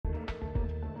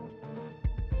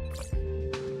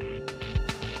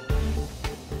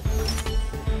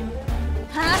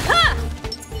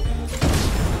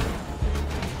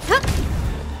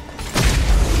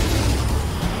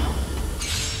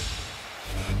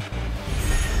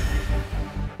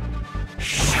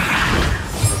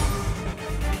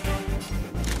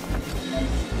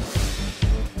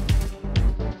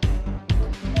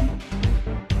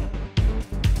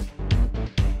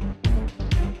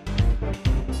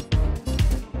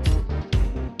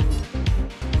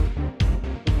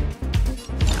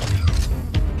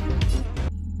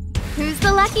Who's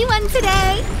the lucky one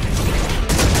today?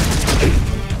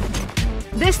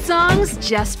 This song's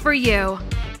just for you.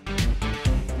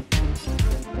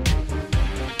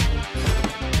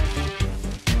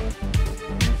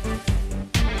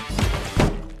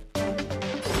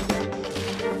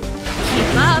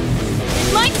 Keep up!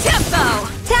 My tempo!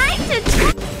 Time to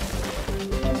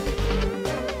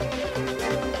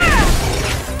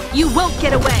You won't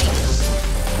get away!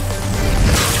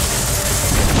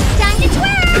 Time to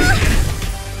twirl!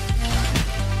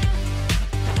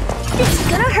 This is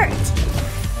gonna hurt.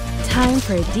 Time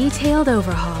for a detailed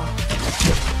overhaul.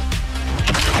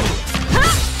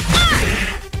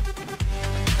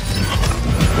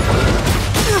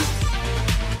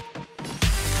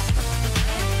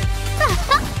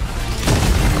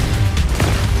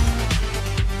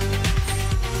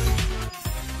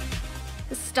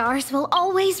 The stars will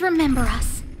always remember us.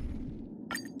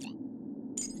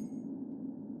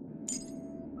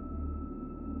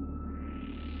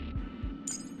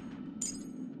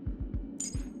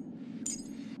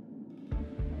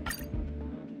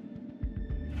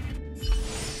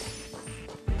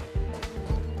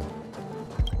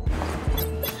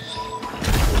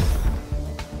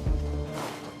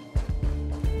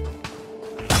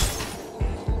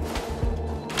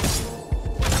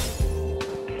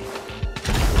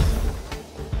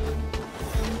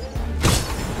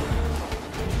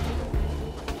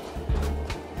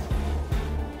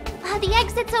 The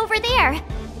exit's over there.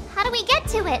 How do we get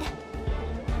to it?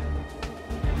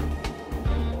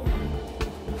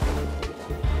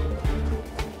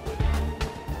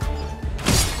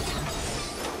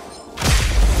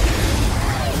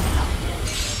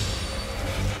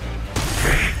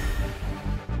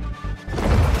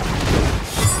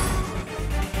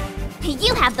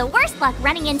 You have the worst luck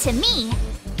running into me.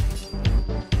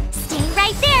 Stay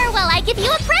right there while I give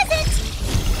you a present.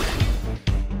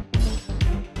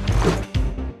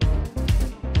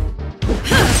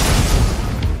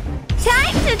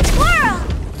 Time to twirl!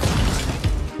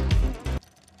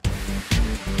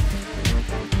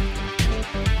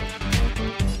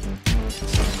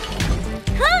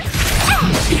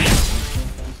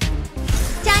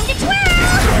 Time to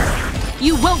twirl!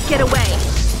 You won't get away!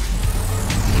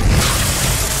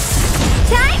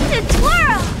 Time to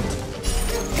twirl!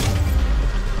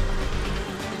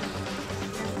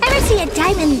 Ever see a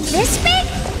diamond this big?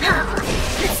 Oh,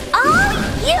 it's all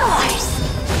yours!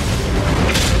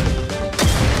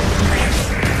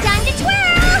 Time to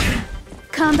twirl!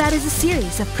 Combat is a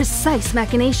series of precise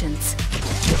machinations.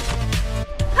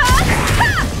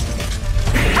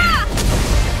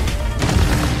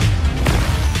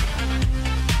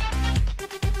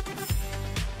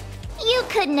 You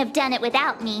couldn't have done it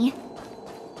without me.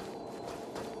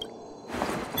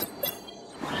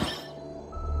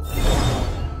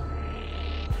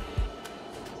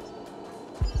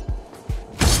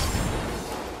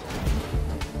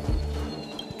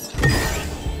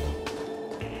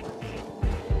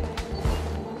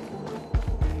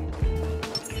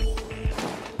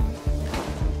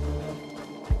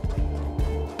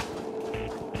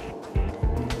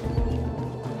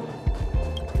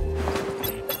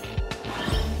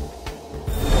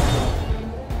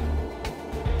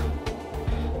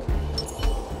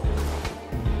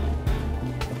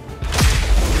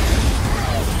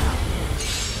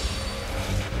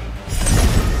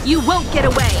 You won't get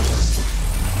away!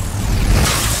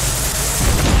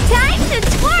 Time to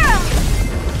twirl!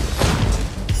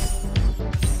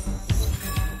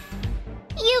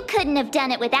 You couldn't have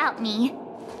done it without me.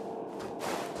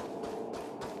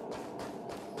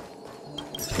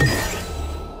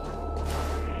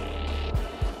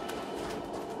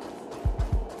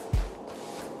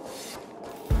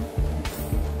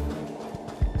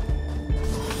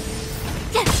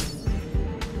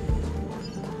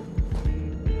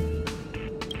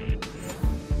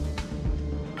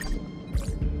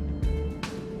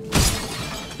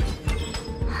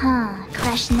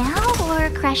 Crush now or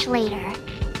crush later?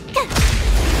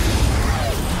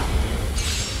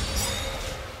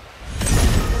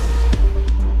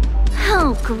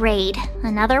 Oh, great.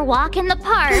 Another walk in the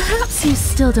park. Perhaps you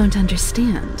still don't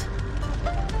understand.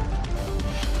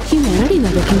 Humanity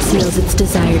never conceals its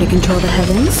desire to control the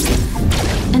heavens.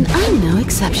 And I'm no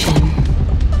exception.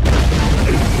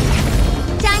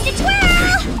 Time to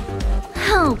twirl!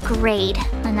 Oh, great.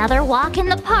 Another walk in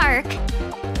the park.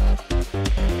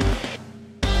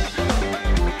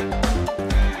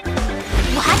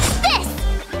 What's this?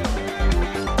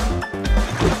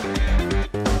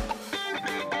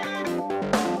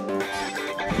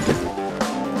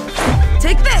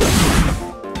 Take this!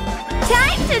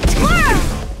 Time to twirl!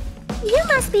 You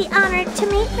must be honored to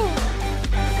meet me.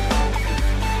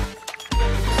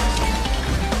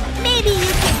 Maybe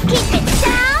you can keep it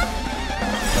down?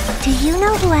 Do you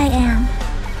know who I am?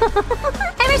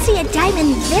 Ever see a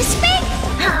diamond this big?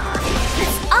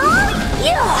 It's all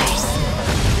yours!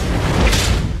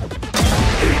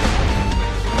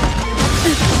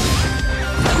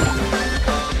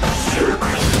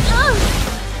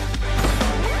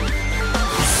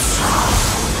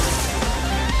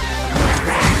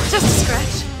 Just a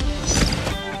scratch.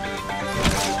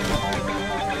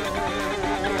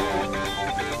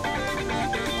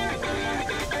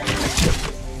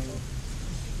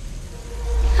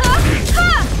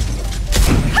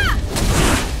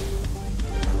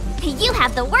 You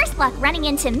have the worst luck running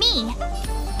into me.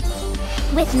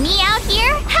 With me out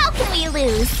here, how can we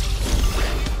lose?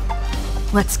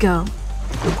 Let's go.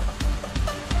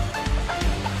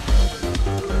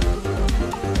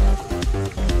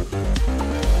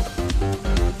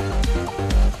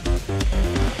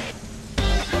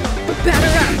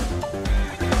 Batter up!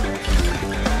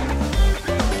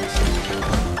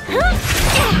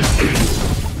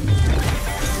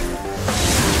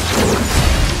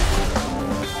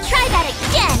 Try that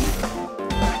again!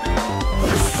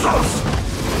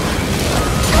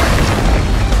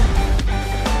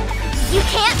 You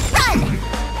can't run!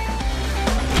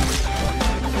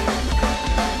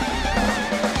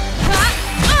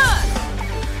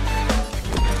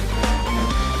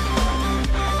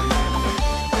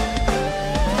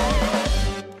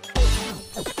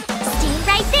 Stay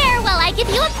right there while I give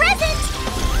you a present!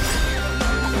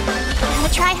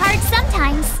 Gotta try hard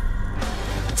sometimes.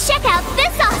 Check out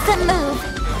this awesome move!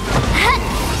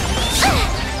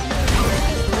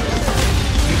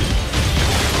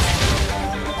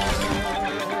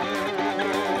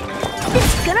 This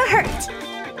is gonna hurt!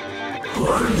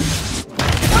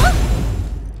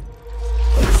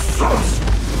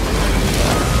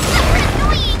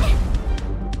 Annoying!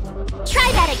 Try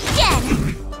that again!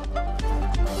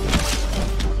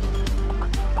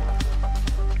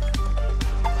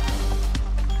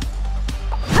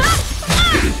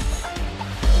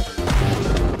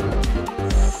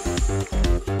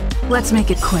 Let's make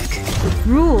it quick.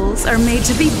 Rules are made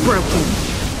to be broken.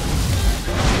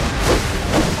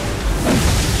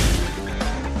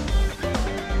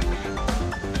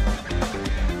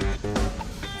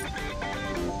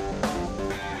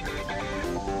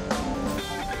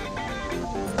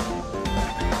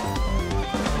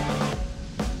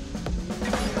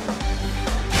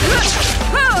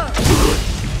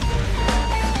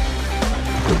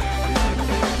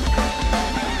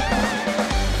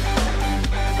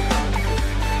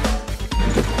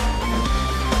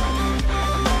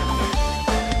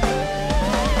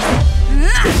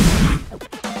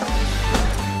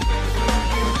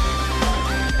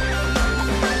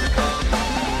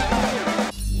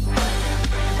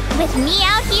 With me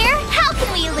out here, how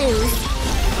can we lose?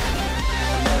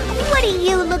 What are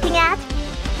you looking at?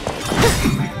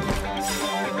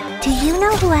 Do you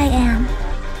know who I am?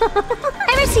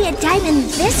 Ever see a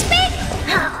diamond this big?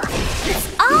 It's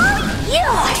all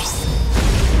yours!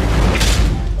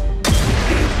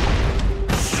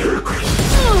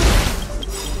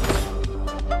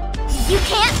 You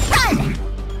can't run!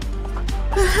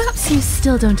 Perhaps you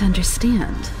still don't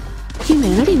understand.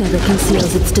 Humanity never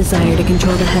conceals its desire to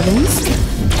control the heavens.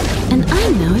 And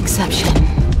I'm no exception.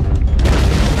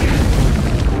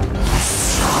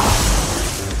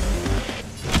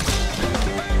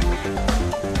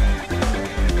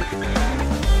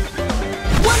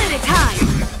 One at a time!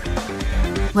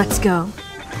 Let's go.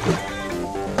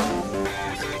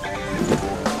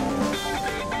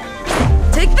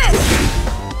 Take this!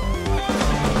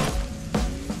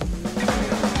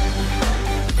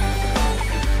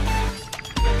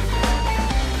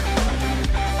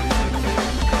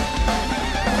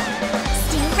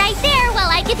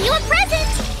 Give you a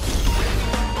present!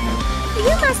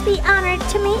 You must be honored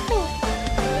to meet me.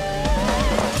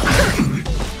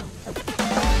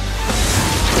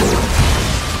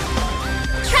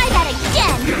 Try that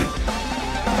again!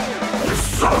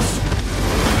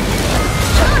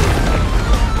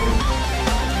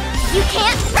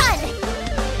 run!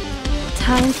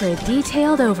 Time for a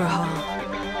detailed overhaul.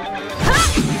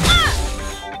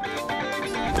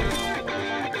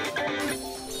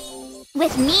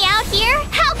 With me out here,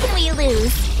 how can we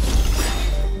lose?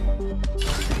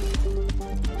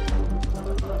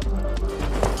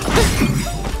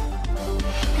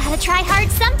 Gotta try hard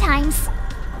sometimes.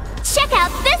 Check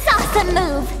out this awesome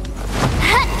move!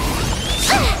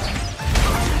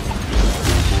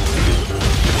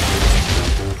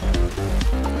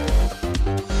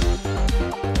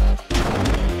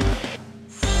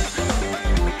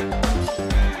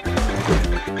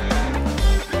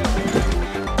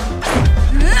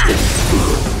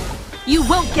 You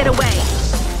won't get away!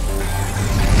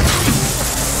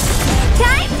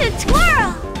 Time to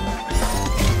twirl!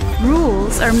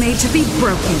 Rules are made to be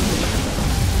broken.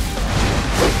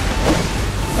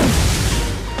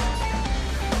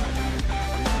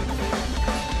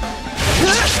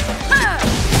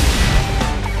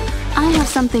 I have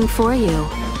something for you.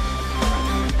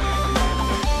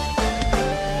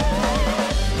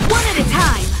 One at a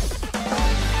time!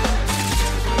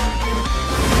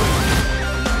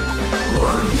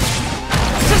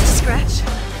 Just a scratch.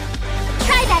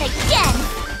 Try that again!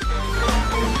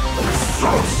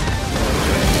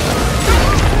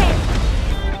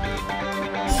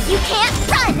 You can't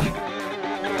run!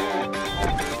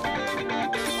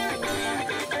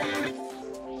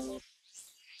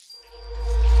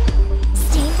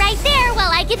 Stay right there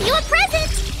while I give you a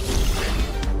present!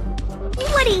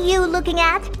 What are you looking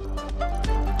at?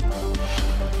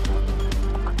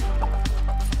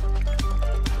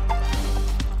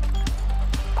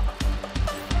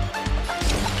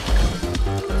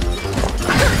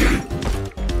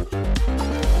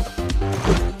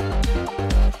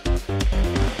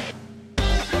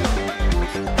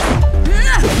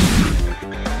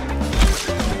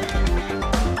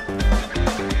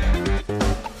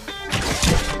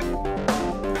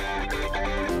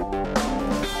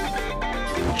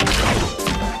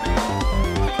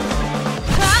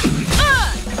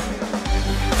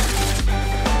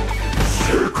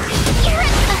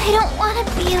 I don't want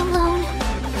to be alone.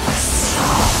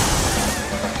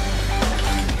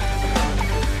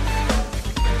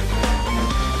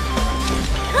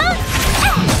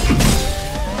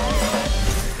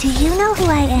 Do you know who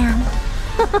I am?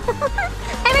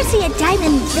 Ever see a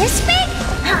diamond this big?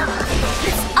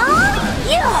 It's all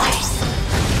yours!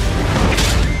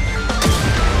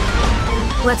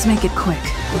 Let's make it quick.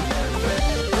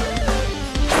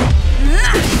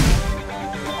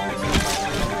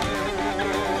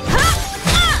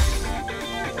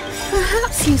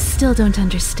 Perhaps you still don't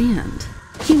understand.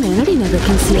 Humanity never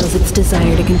conceals its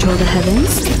desire to control the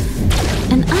heavens.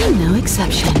 And I'm no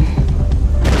exception.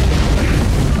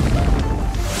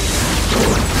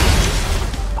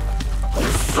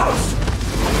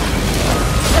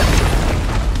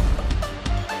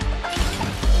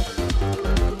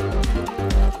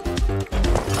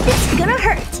 It's gonna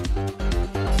hurt.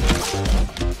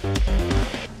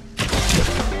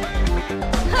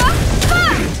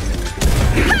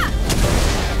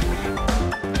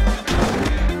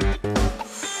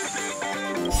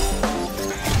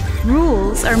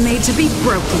 Rules are made to be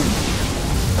broken.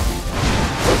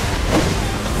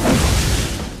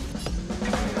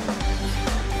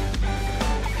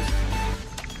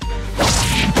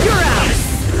 You're out!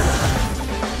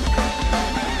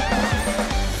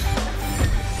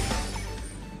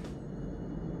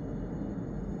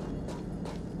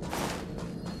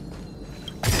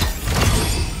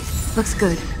 Looks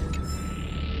good.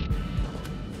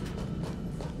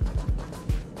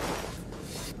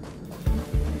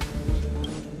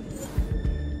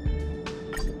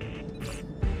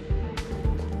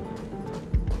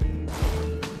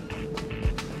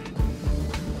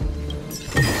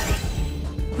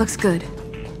 Looks good.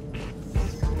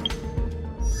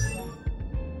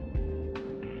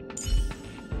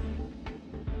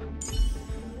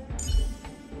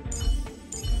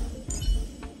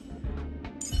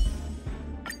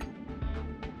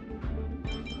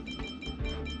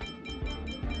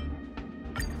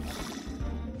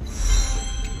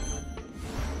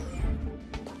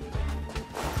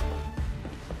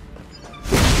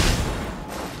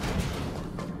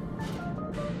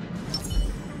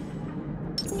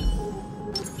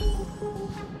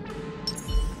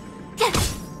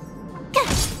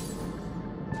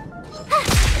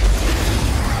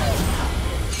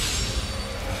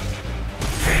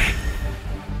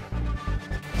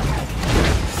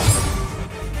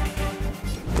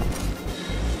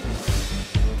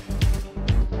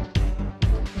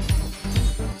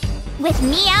 With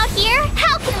me out here,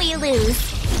 how can we lose?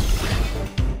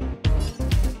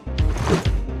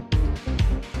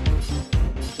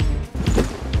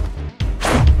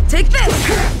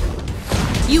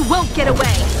 won't get away!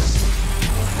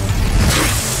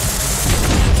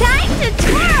 Time to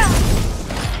twirl!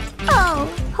 Oh,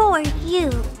 poor you.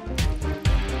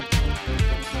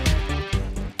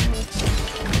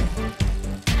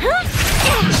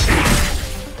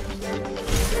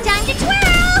 Time to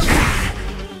twirl!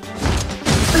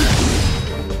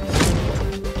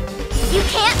 You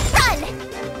can't run!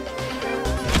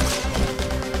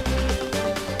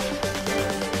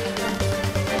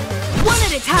 One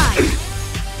at a time!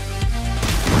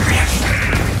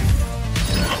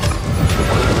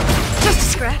 Just a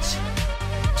scratch.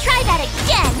 Try that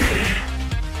again!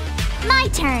 My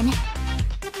turn!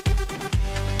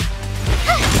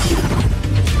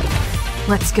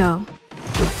 Let's go.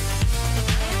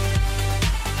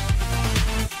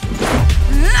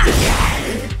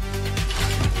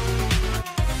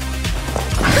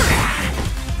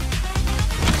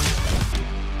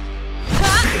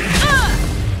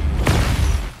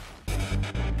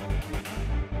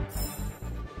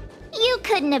 You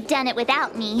couldn't have done it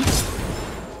without me.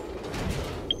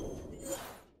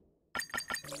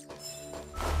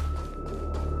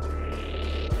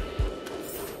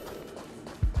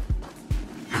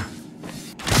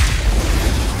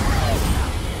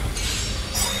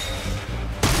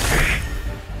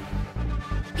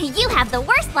 You have the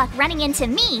worst luck running into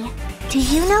me. Do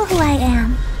you know who I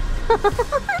am?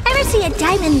 Ever see a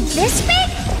diamond this big?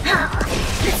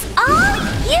 It's all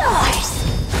yours!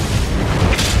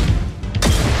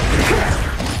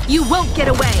 You won't get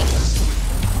away!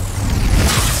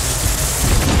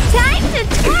 Time to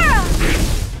twirl!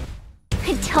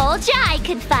 I told ya I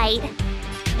could fight.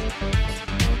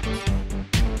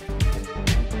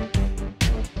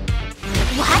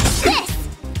 What's this?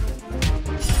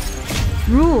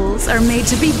 Rules are made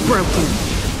to be broken.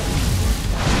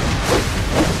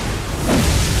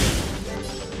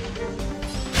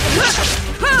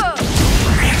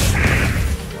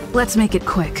 Let's make it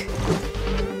quick.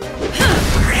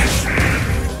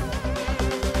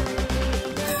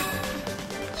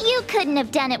 You couldn't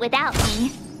have done it without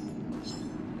me.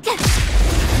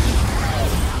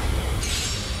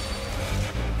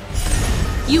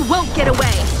 You won't get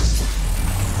away!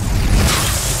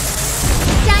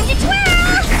 Time to twirl!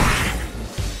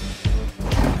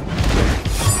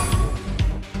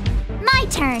 My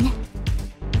turn.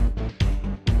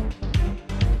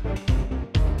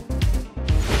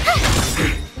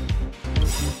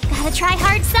 Gotta try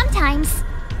hard sometimes.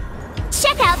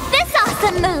 Check out this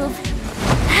awesome move!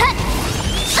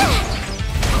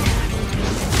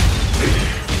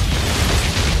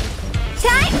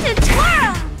 Time to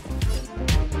twirl!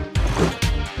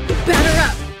 Batter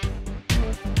up!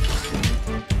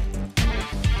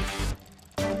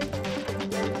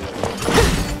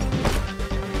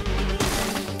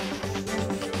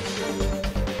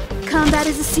 Combat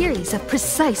is a series of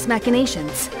precise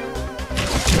machinations.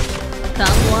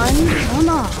 Come one, come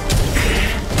all.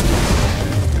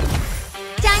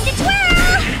 Time to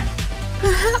twirl!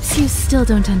 Perhaps you still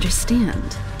don't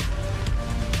understand.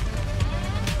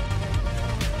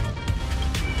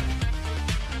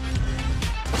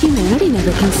 Humanity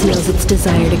never conceals its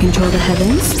desire to control the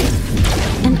heavens,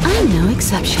 and I'm no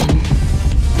exception.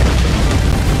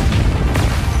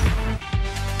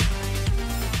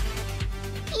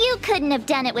 You couldn't have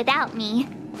done it without me.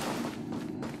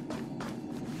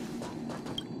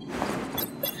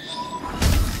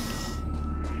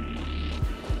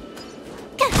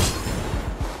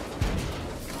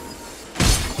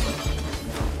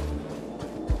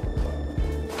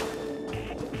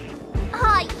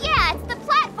 Aw, yeah, it's the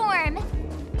platform!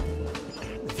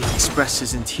 The express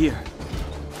isn't here.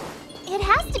 It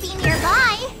has to be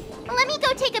nearby. Let me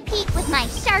go take a peek with my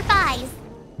sharp eyes.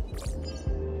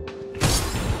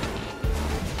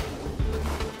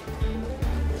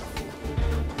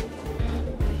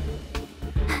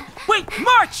 Wait,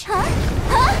 march! Huh?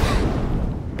 Huh?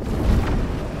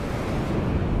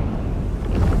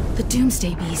 The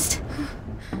Doomsday Beast.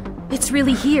 It's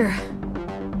really here.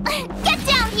 Get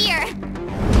down here!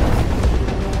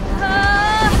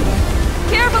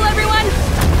 Careful, everyone!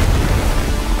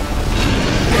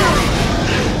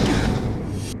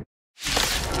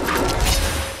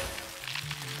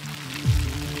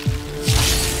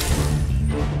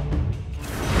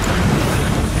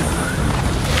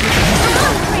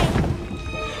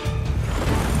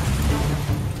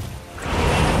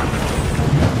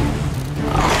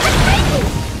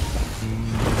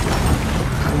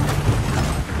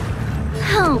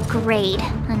 Oh, great.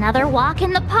 Another walk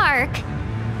in the park.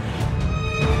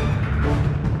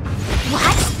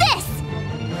 What's this?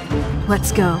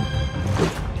 Let's go.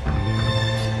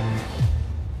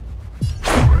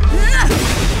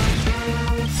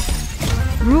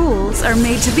 Rules hearts are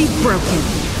made to be broken.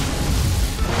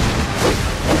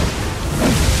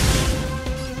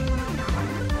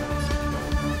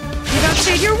 You don't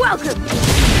say you're welcome.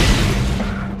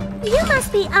 You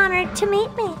must be honored to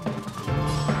meet me.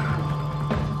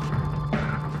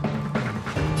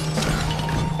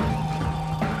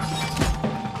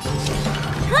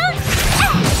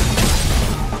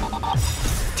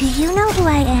 Do you know who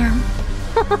I am?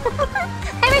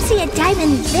 Ever see a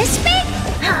diamond this big?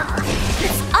 Oh,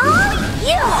 it's all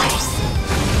yours!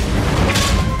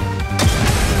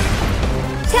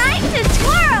 Time to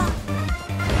twirl!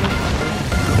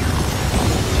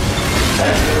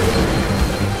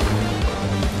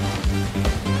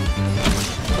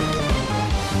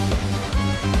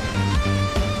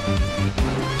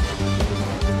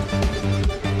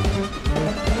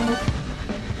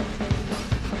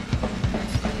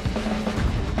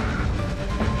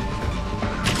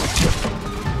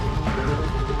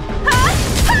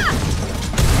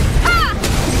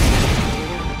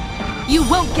 You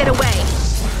won't get away!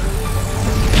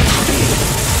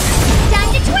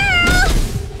 Time to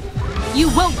twirl! You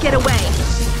won't get away!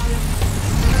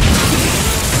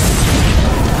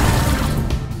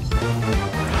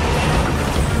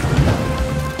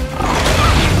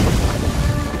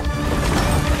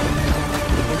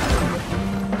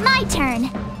 My turn.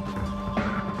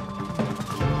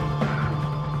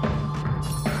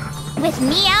 With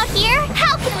me out here,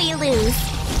 how can we lose?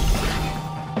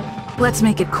 Let's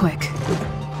make it quick.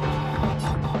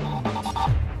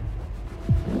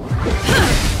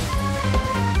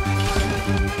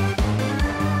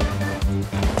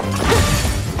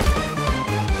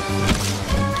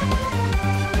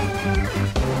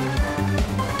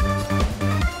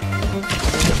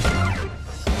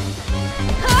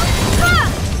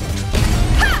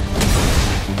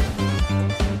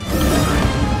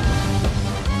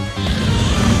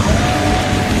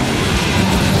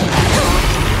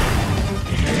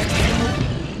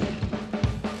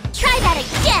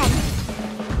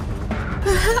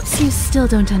 Perhaps you still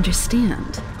don't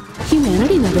understand.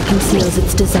 Humanity never conceals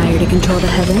its desire to control the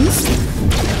heavens.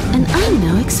 And I'm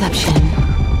no exception.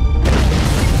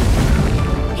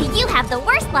 You have the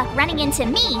worst luck running into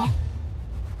me.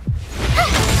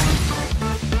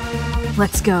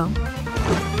 Let's go.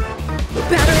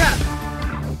 Batter up!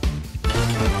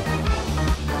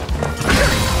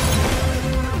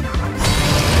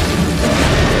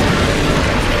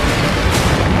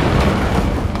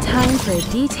 Time for a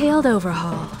detailed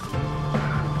overhaul.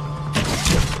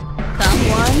 Come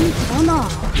one, come all.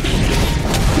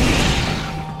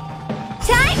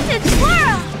 Time to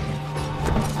twirl!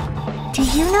 Do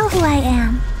you know who I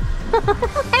am?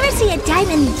 Ever see a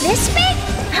diamond this big?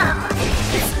 Oh,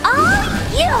 it's all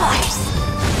yours!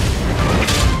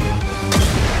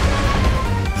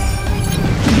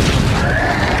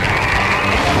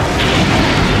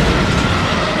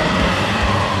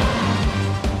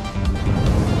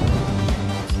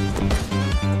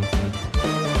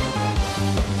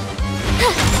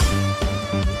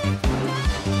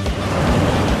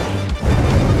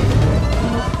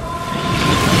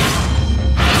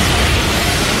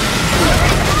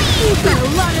 You've got a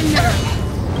lot of nerve!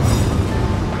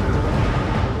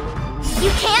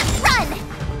 You can't run!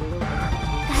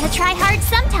 Gotta try hard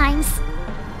sometimes.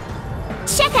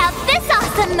 Check out this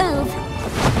awesome move!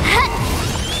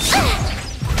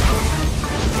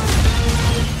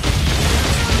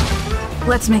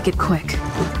 Let's make it quick.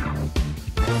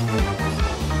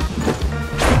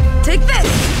 Take this!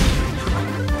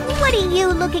 What are you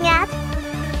looking at?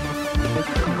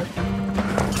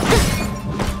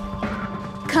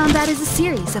 Combat is a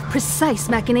series of precise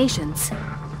machinations.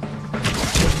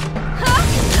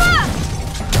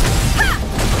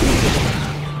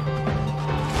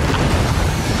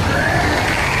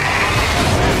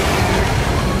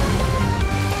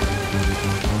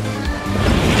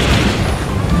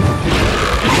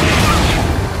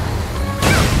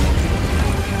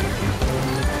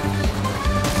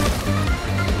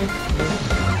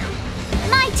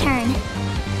 My turn.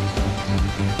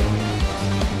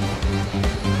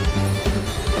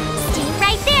 Stay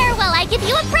right there while I give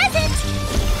you a present.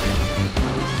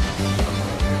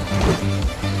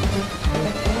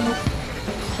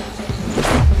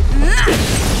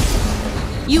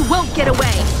 You won't get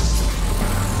away!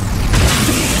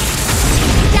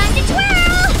 Time to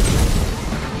twirl!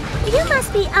 You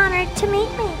must be honored to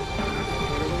meet me.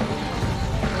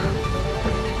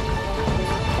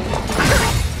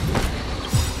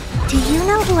 Do you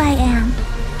know who I am?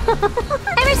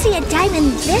 Ever see a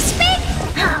diamond this big?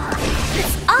 Oh,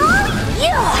 it's all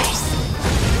yours!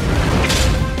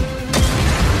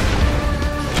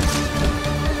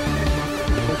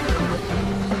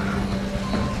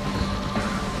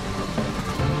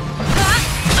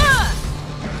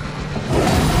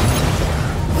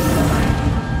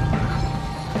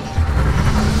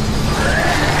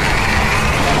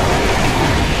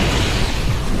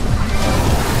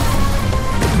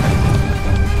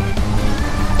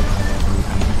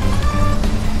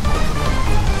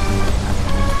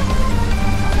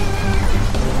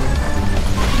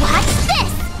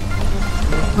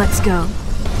 Let's go.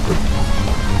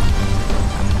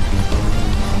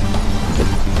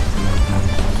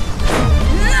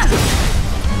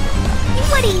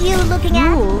 What are you looking at?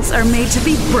 Rules are made to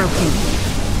be broken.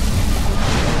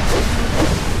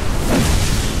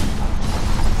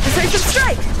 Decisive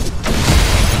strike!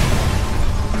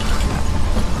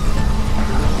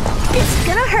 It's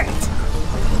gonna hurt.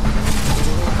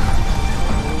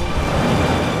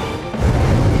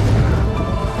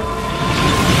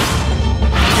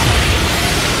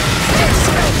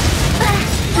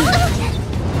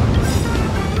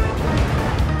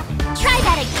 Try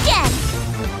that again.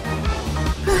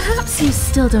 Perhaps you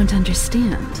still don't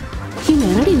understand.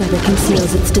 Humanity never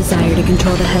conceals its desire to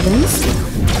control the heavens.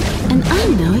 And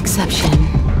I'm no exception.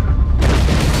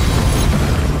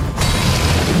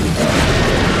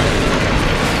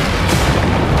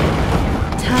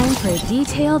 Time for a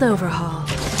detailed overhaul.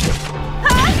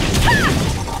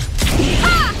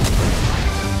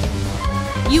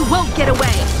 You won't get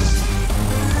away!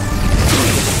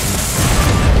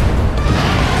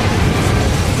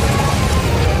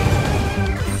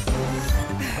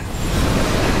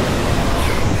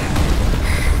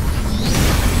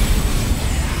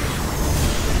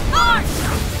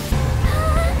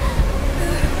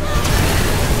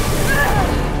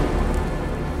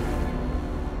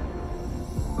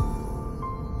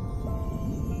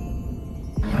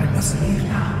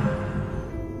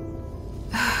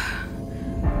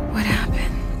 What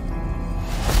happened?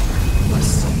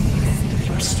 Must see the end of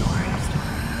your story.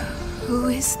 Who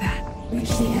is that? Reach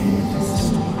the end of the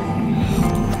story.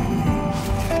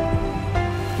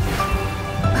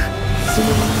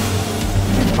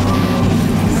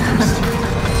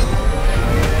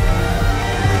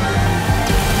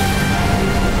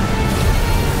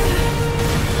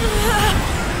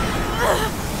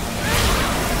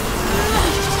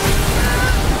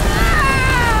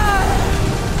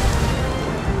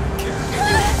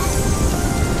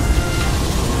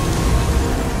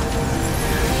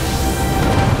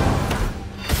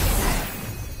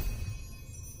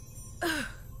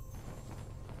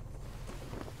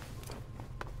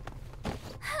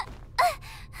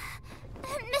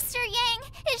 Mr. Yang,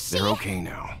 is she... They're okay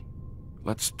now.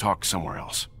 Let's talk somewhere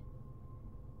else.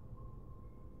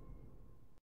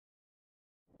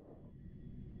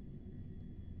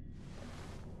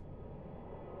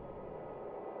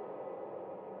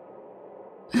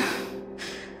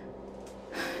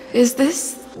 Is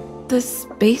this the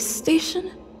space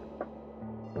station?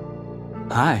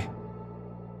 Hi.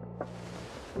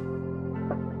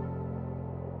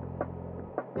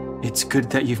 It's good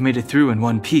that you've made it through in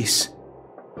one piece.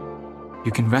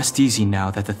 You can rest easy now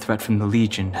that the threat from the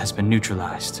Legion has been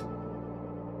neutralized.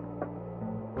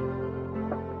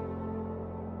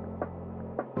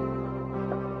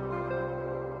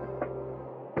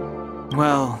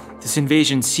 Well, this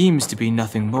invasion seems to be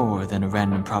nothing more than a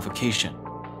random provocation.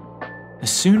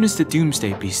 As soon as the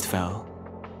Doomsday Beast fell,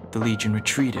 the Legion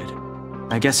retreated.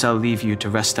 I guess I'll leave you to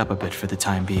rest up a bit for the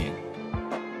time being.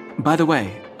 By the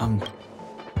way,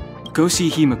 go see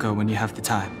Himiko when you have the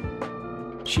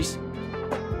time. She's...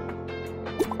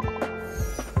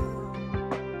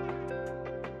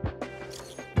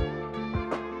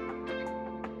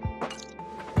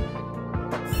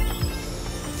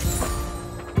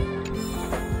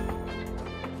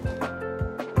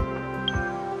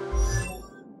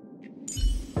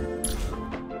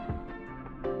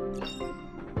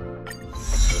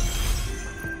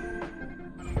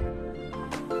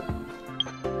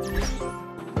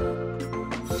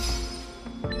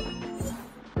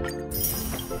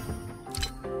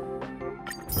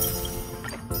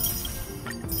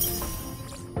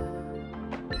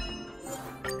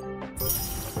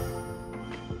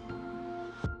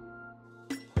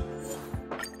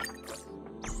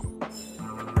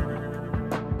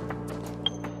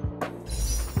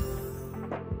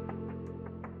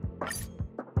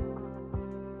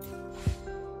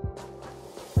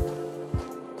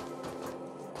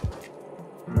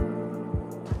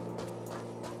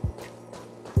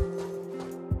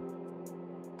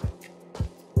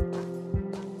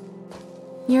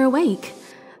 You're awake.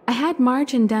 I had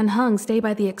March and Dan Hung stay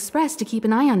by the Express to keep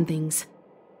an eye on things.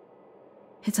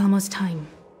 It's almost time.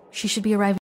 She should be arriving.